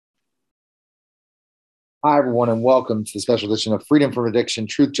Hi, everyone, and welcome to the special edition of Freedom from Addiction,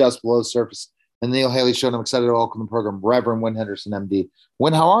 Truth Just Below the Surface, and the Neil Haley Show. And I'm excited to welcome the program, Reverend Wynn Henderson, MD.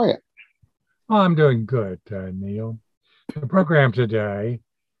 Wynn, how are you? I'm doing good, Neil. The program today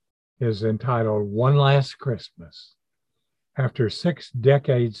is entitled One Last Christmas. After 6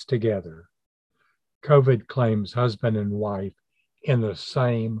 decades together, COVID claims husband and wife in the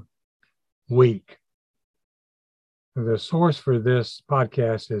same week. The source for this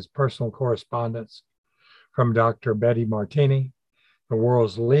podcast is personal correspondence from Dr. Betty Martini, the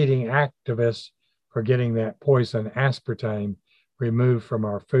world's leading activist for getting that poison aspartame removed from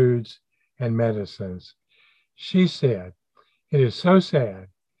our foods and medicines. She said, "It is so sad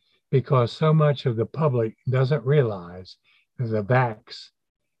because so much of the public doesn't realize that the vax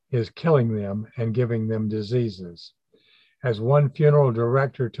is killing them and giving them diseases. As one funeral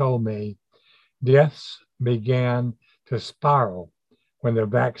director told me, deaths began to spiral when the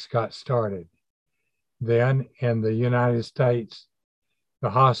vax got started. Then in the United States, the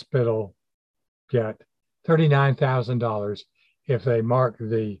hospital get $39,000 if they mark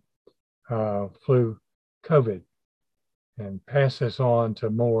the flu COVID and pass this on to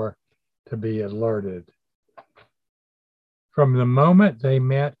more to be alerted." From the moment they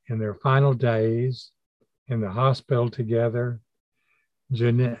met in their final days in the hospital together,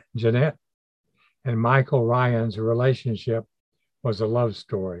 Jeanette and Michael Ryan's relationship was a love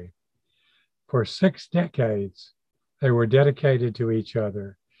story. For 6 decades, they were dedicated to each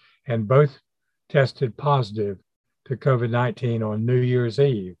other and both tested positive to COVID-19 on New Year's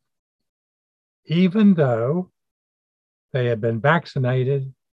Eve, even though they had been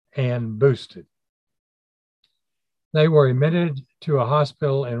vaccinated and boosted. They were admitted to a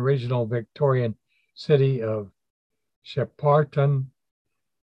hospital in regional Victorian city of Shepparton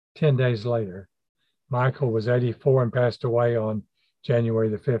 10 days later. Michael was 84 and passed away on January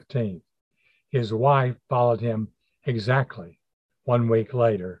the 15th. His wife followed him exactly 1 week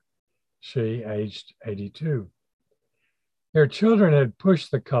later, she aged 82. Their children had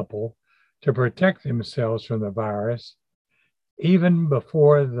pushed the couple to protect themselves from the virus even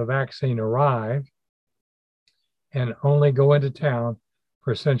before the vaccine arrived and only go into town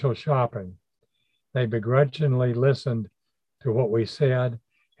for essential shopping. They begrudgingly listened to what we said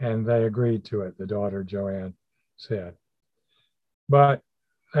and they agreed to it, the daughter Joanne said. But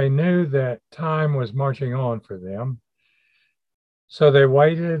they knew that time was marching on for them. So they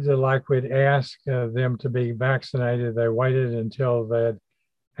waited, like we'd ask them to be vaccinated. They waited until they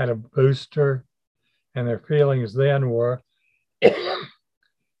had a booster, and their feelings then were,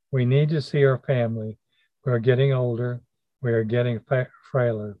 we need to see our family. We're getting older. We are getting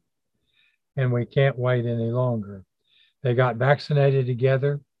frailer, and we can't wait any longer. They got vaccinated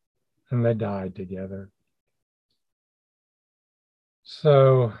together, and they died together.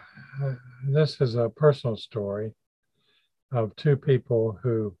 So this is a personal story of two people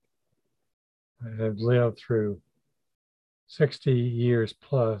who have lived through 60 years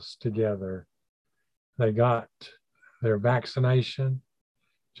plus together. They got their vaccination,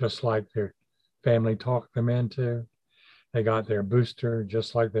 just like their family talked them into. They got their booster,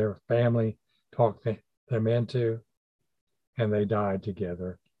 just like their family talked them into, and they died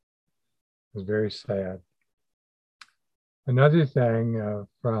together. It was very sad. Another thing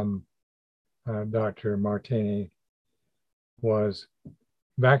from Dr. Martini was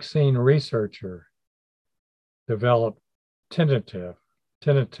vaccine researcher developed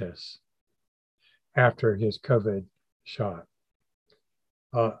tinnitus after his COVID shot.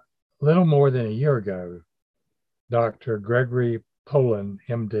 A little more than a year ago, Dr. Gregory Poland,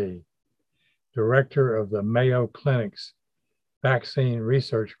 MD, director of the Mayo Clinic's Vaccine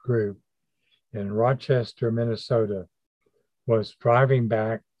Research Group in Rochester, Minnesota, was driving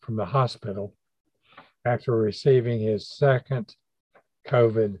back from the hospital after receiving his second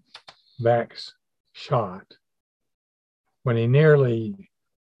COVID vax shot when he nearly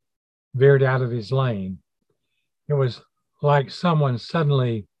veered out of his lane. It was like someone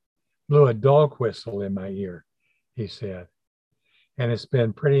suddenly blew a dog whistle in my ear, he said. And it's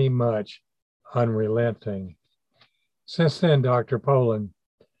been pretty much unrelenting. Since then, Dr. Poland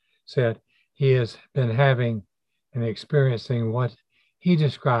said he has been having and experiencing what he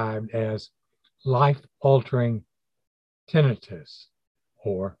described as life-altering tinnitus,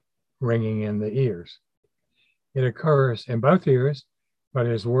 or ringing in the ears. It occurs in both ears, but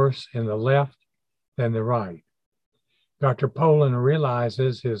is worse in the left than the right. Dr. Poland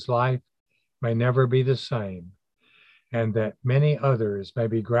realizes his life may never be the same, and that many others may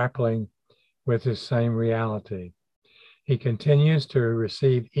be grappling with this same reality. He continues to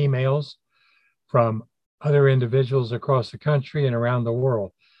receive emails from other individuals across the country and around the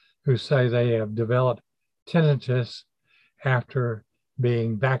world who say they have developed tinnitus after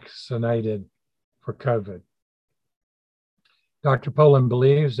being vaccinated for COVID. Dr. Poland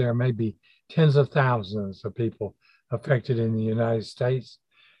believes there may be tens of thousands of people affected in the United States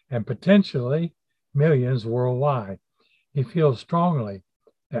and potentially millions worldwide. He feels strongly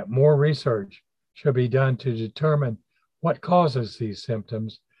that more research should be done to determine what causes these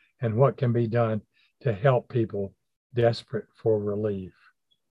symptoms and what can be done to help people desperate for relief.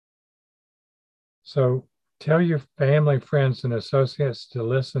 So tell your family, friends, and associates to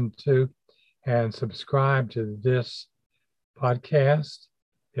listen to and subscribe to this podcast.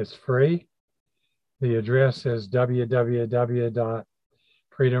 It's free. The address is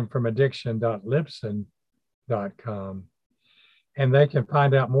www.freedomfromaddiction.libsyn.com. And they can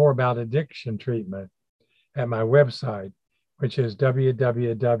find out more about addiction treatment at my website, which is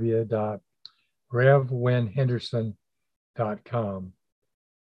www.revwinhenderson.com.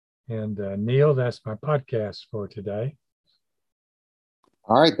 And Neil, that's my podcast for today.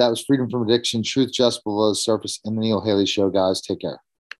 All right. That was Freedom from Addiction, Truth Just Below the Surface, and the Neil Haley Show, guys. Take care.